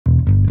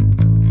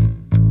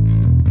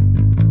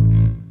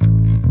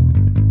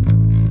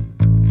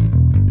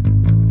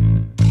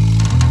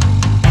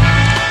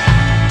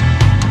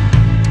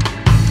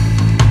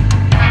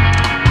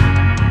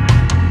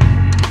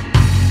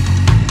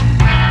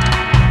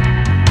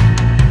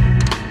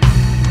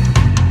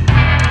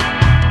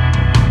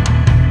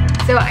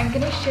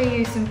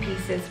you some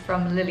pieces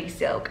from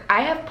Lilysilk.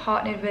 I have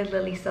partnered with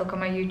Lilysilk on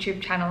my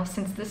YouTube channel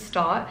since the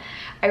start.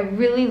 I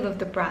really love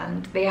the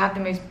brand. They have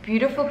the most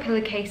beautiful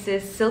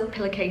pillowcases, silk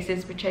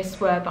pillowcases, which I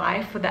swear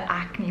by for the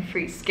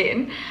acne-free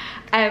skin.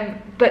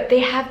 But they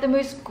have the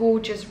most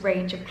gorgeous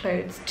range of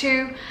clothes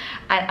too.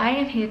 And I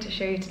am here to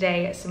show you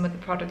today some of the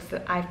products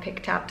that I've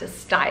picked out to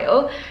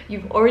style.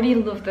 You've already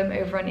loved them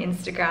over on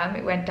Instagram.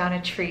 It went down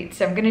a treat,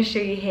 so I'm going to show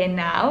you here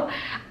now.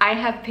 I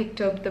have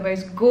picked up the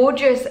most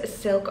gorgeous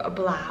silk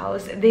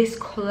blouse. This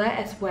color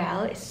as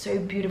well is so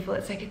beautiful.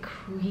 It's like a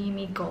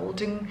creamy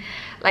golden,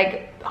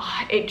 like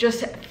it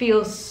just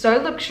feels so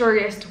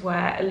luxurious to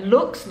wear. It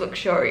looks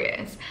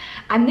luxurious.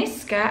 And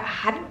this skirt, I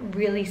hadn't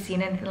really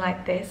seen anything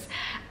like this.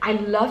 I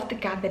love the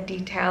gathered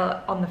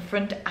detail on the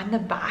front and the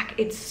back.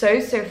 It's so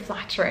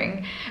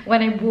flattering.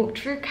 When I walked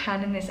through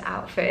Cannes in this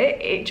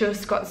outfit, it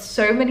just got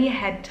so many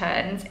head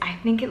turns. I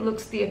think it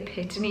looks the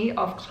epitome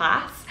of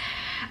class.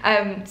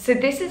 So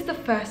this is the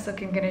first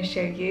look I'm going to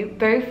show you.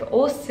 Both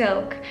all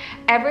silk.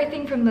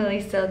 Everything from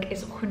Lilysilk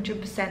is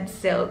 100%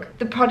 silk.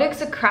 The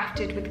products are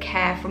crafted with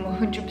care from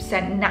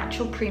 100%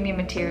 natural premium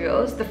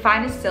materials, the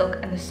finest silk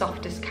and the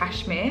softest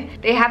cashmere.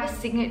 They have a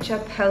signature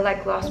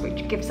pearl-like gloss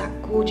which gives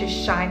that gorgeous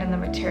shine on the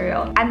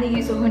material, and they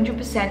use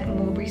 100%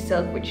 mulberry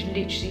silk, which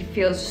literally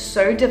feels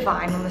so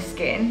divine on the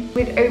skin.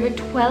 With over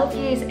 12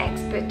 years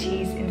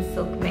expertise in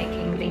silk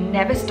making, they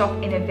never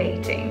stop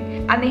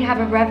innovating, and they have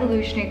a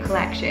revolutionary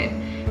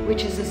collection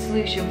which is a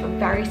solution for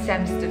very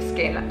sensitive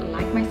skin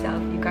like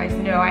myself. You guys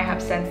know I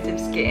have sensitive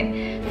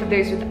skin, for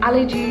those with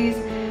allergies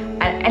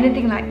and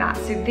anything like that.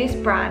 So this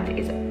brand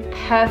is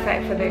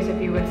perfect for those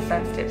of you with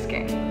sensitive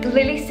skin.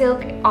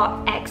 Lilysilk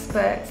are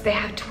experts. They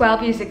have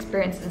 12 years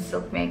experience in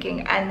silk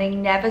making, and they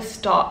never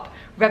stop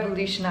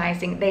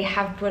revolutionizing. They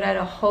have brought out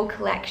a whole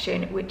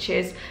collection which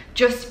is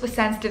just for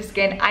sensitive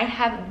skin. I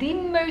have the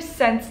most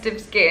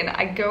sensitive skin.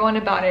 I go on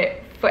about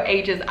it for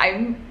ages.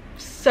 I'm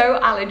so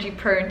allergy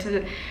prone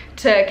to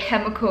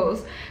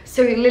chemicals,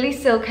 so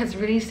Lilysilk has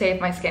really saved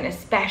my skin,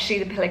 especially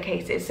the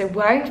pillowcases. So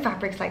wearing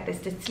fabrics like this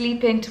to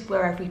sleep in, to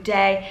wear every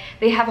day.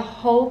 They have a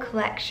whole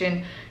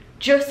collection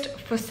just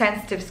for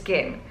sensitive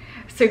skin,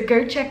 so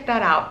go check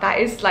that out.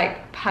 That is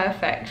like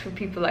perfect for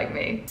people like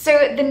me.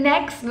 So the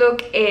next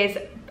look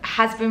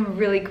has been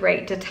really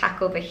great to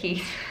tackle the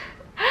heat.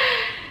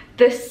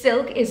 The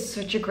silk is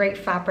such a great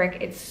fabric.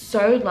 It's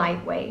so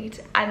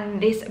lightweight,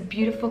 and this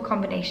beautiful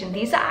combination.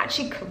 These are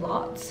actually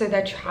culottes, so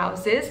they're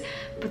trousers,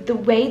 but the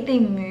way they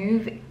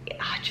move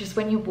just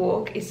when you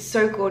walk is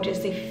so gorgeous.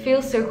 They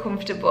feel so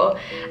comfortable,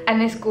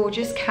 and this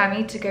gorgeous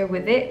cami to go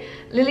with it.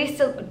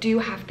 Lilysilk do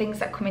have things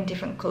that come in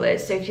different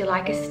colors, so if you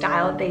like a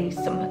style, they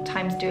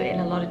sometimes do it in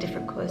a lot of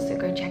different colors, so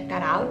go check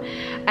that out.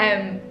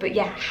 But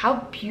yeah,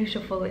 how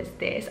beautiful is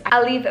this?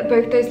 I'll leave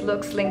both those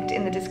looks linked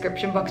in the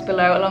description box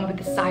below, along with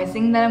the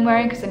sizing that I'm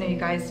wearing, because I know you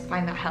guys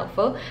find that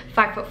helpful.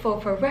 5'4"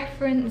 for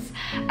reference.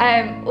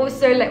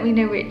 Also let me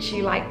know which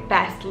you like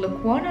best,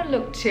 look 1 or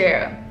look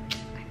 2.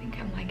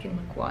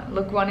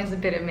 Look one is a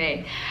bit of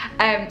me.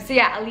 So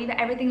yeah, I'll leave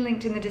everything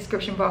linked in the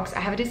description box.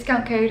 I have a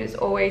discount code as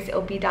always,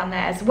 it'll be down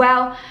there as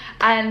well.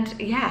 And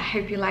yeah, I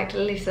hope you liked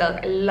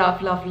Lilysilk. I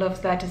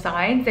love their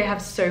designs. They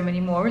have so many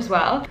more as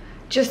well.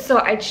 Just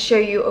thought I'd show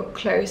you up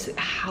close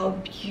how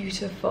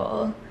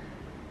beautiful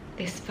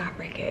this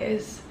fabric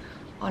is.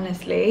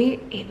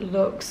 Honestly, it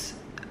looks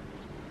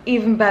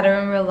even better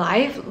in real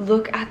life.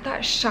 Look at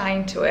that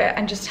shine to it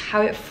and just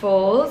how it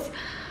falls.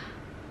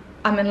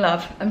 I'm in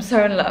love. I'm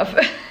so in love.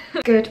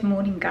 Good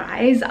morning,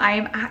 guys. I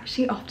am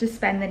actually off to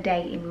spend the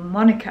day in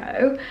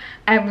Monaco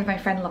with my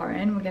friend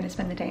Lauren. We're going to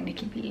spend the day in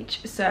Nikki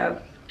Beach,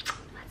 so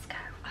let's go.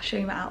 I'll show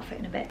you my outfit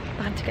in a bit.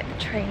 Plan to get the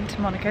train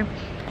to Monaco.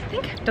 I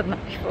think I've done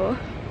that before.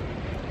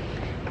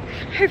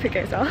 Hope it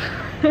goes well.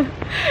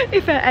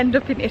 If I end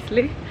up in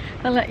Italy,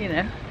 I'll let you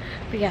know.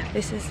 But yeah,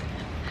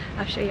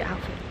 I'll show you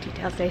outfit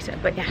details later.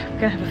 But yeah, I'm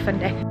gonna have a fun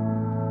day.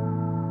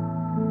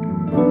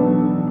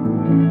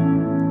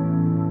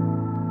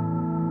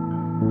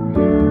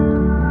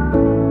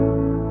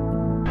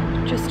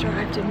 Just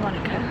arrived in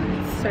Monaco.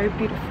 It's so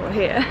beautiful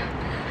here,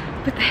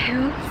 but the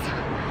hills,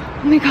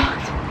 oh my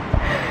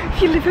god,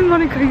 if you live in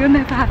Monaco you'll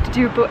never have to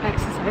do a butt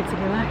exercise in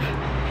your life.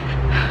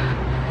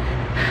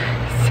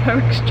 So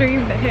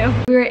extreme, the hill.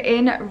 We're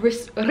in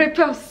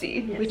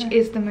Repossi, yes, which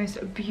is the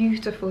most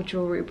beautiful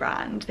jewelry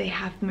brand. They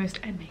have the most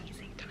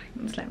amazing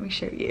diamonds. Let me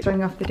show you.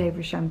 Starting off the day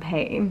with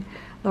champagne.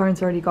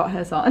 Lauren's already got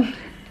hers on,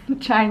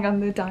 trying on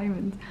the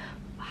diamonds.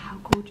 How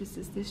gorgeous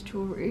is this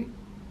jewelry?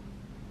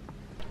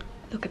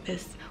 Look at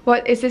this.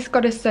 What is this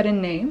got a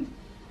sudden name?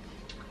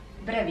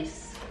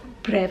 Brevis.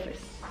 Brevis.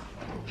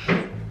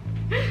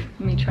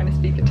 Me trying to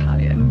speak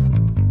Italian.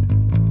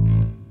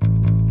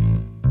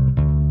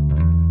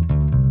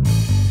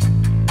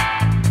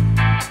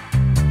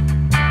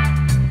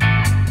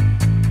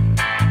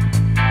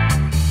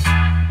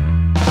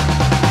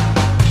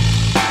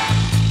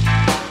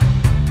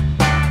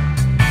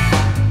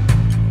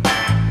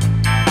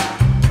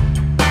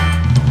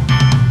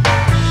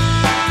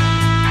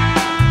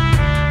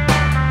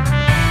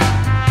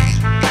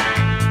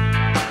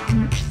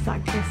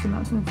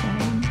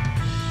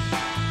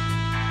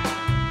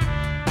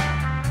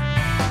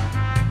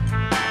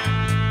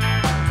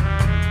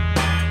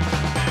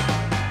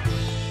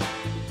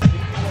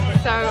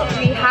 So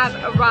we have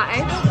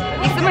arrived.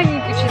 These are my new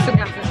Gucci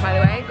sunglasses, by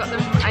the way. Got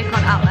them from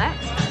Icon Outlet.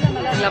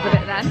 Love a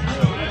bit then.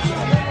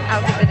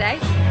 Outfit of the day.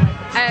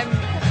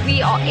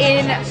 We are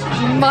in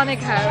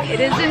Monaco. It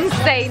is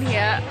insane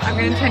here. I'm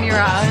going to turn you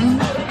around.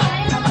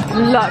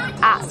 Look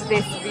at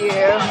this view.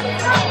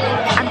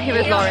 I'm here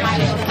with Lauren.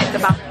 She's just in the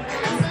bathroom.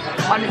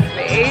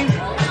 Honestly,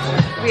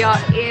 we are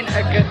in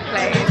a good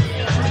place.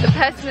 The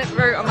person that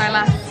wrote on my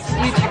last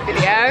YouTube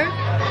video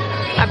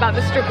about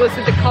the struggles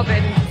with the COVID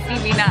and to see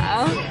me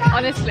now,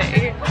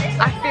 honestly,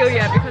 I feel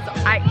you, because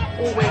I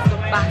always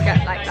look back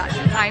at like that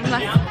time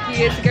last few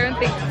years ago and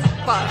think,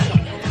 fuck,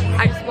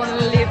 I just want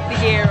to live the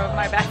year of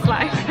my best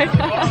life.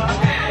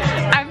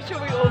 I'm sure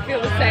we all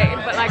feel the same,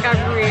 but like I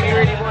really,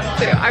 really want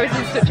to. I was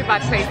in such a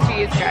bad place 2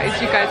 years ago, as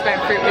you guys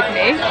went through it with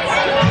me.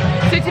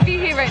 So to be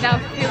here right now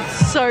feels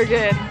so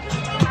good.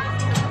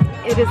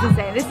 It is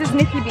insane. This is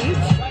Nippy Beach.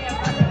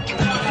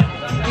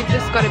 We've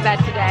just got to bed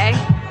today.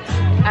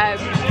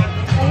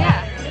 So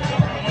yeah,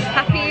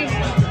 happy, I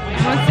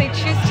want to say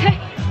Tuesday.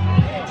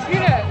 Who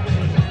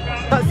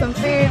knows? Got some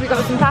food, we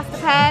got some pasta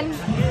pen,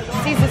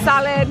 Caesar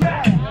salad.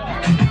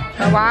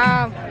 Oh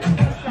wow,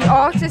 the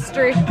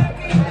artistry.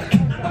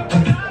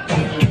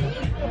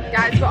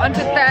 Guys, we're on to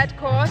third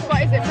course.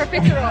 What is it?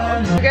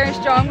 Profiterole. We're going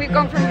strong. We've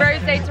gone from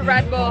rosé to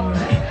Red Bull.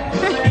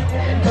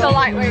 The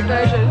lightweight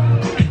version.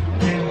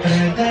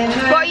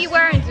 What are you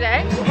wearing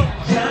today?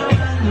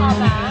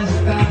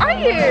 Are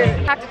you?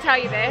 I have to tell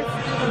you this.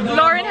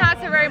 Lauren has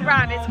her own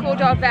brand. It's called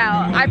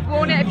Arvel. I've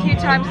worn it a few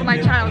times on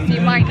my channel, so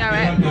you might know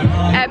it.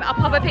 I'll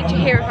pop a picture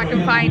here if I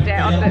can find it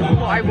of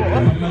what I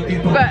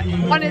wore. But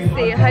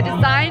honestly, her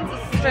designs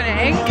are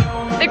stunning.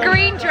 The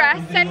green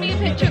dress, send me a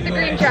picture of the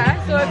green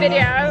dress or a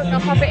video,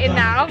 I'll pop it in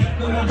now.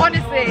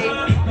 Honestly,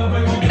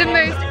 the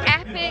most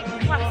epic,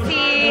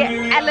 classy,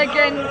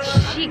 elegant,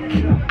 chic,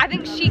 I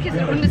think chic is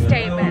an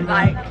understatement,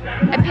 like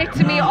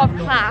epitome of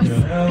class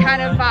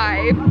kind of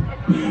vibe.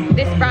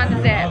 This brand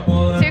is it.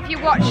 So if you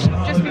watched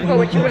just before,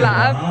 which you will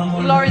have,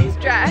 Lauren's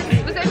dress,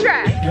 was it a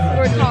dress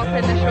or a top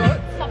and the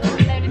shorts?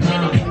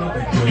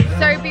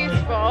 So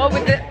beautiful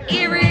with the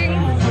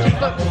earrings,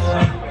 just looks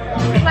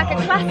like a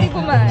classy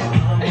woman.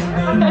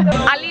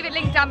 I'll leave it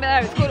linked down below.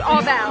 It's called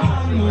Arvel.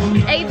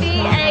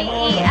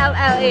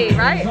 A-V-A-E-L-L-E,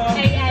 right?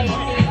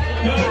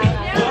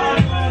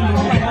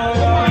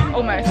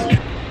 Almost.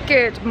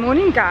 Good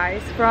morning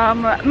guys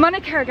from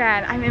Monaco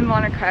again. I'm in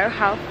Monaco.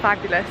 How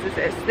fabulous is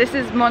this? This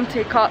is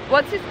Monte Carlo.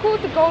 What's it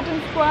called? The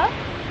Golden Square?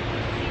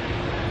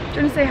 Do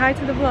you want to say hi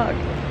to the vlog?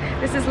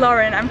 This is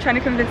Lauren. I'm trying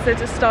to convince her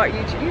to start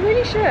YouTube. You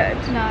really should.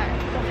 No.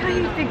 How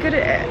you'd be good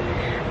at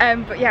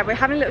it. But yeah, we're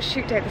having a little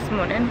shoot day this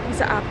morning.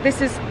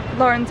 This is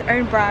Lauren's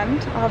own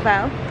brand,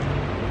 Arvel.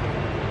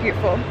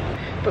 Beautiful.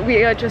 But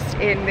we are just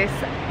in this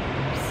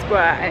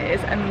square and it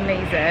is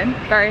amazing.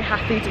 Very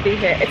happy to be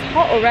here. It's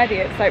hot already.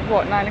 It's like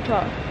what, 9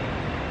 o'clock?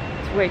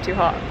 It's way too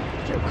hot.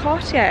 Little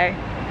Cartier.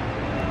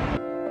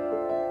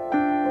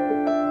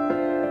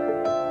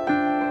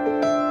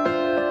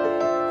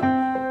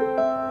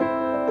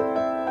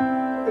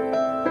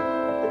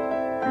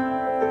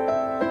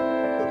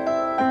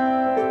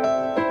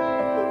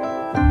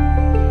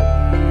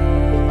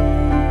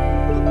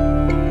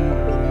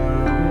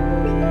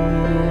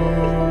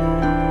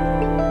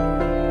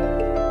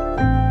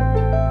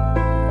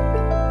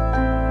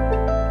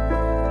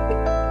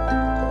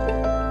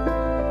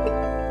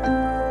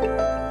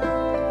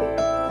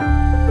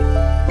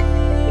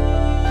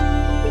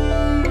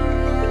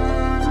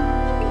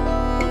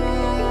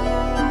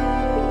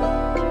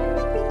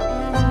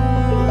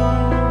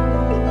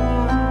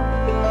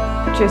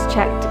 Just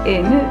checked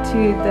in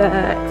to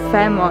the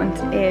Fairmont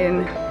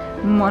in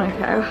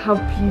Monaco. How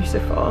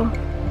beautiful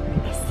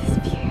is this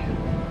view?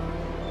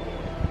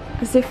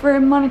 As if we're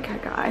in Monaco,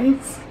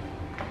 guys.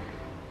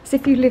 As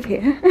if you live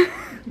here.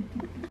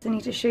 I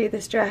need to show you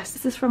this dress.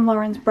 This is from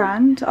Lauren's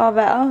brand,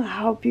 Arvel.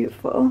 How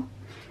beautiful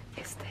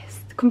is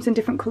this? It comes in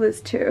different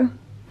colours too.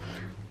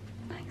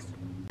 Nice.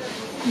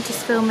 I'm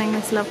just filming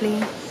this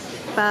lovely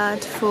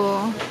bird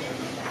for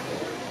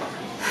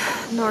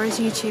Laura's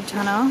YouTube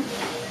channel.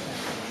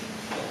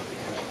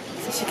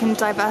 She can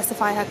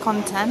diversify her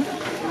content.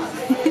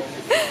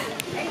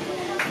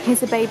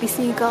 Here's a baby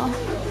seagull.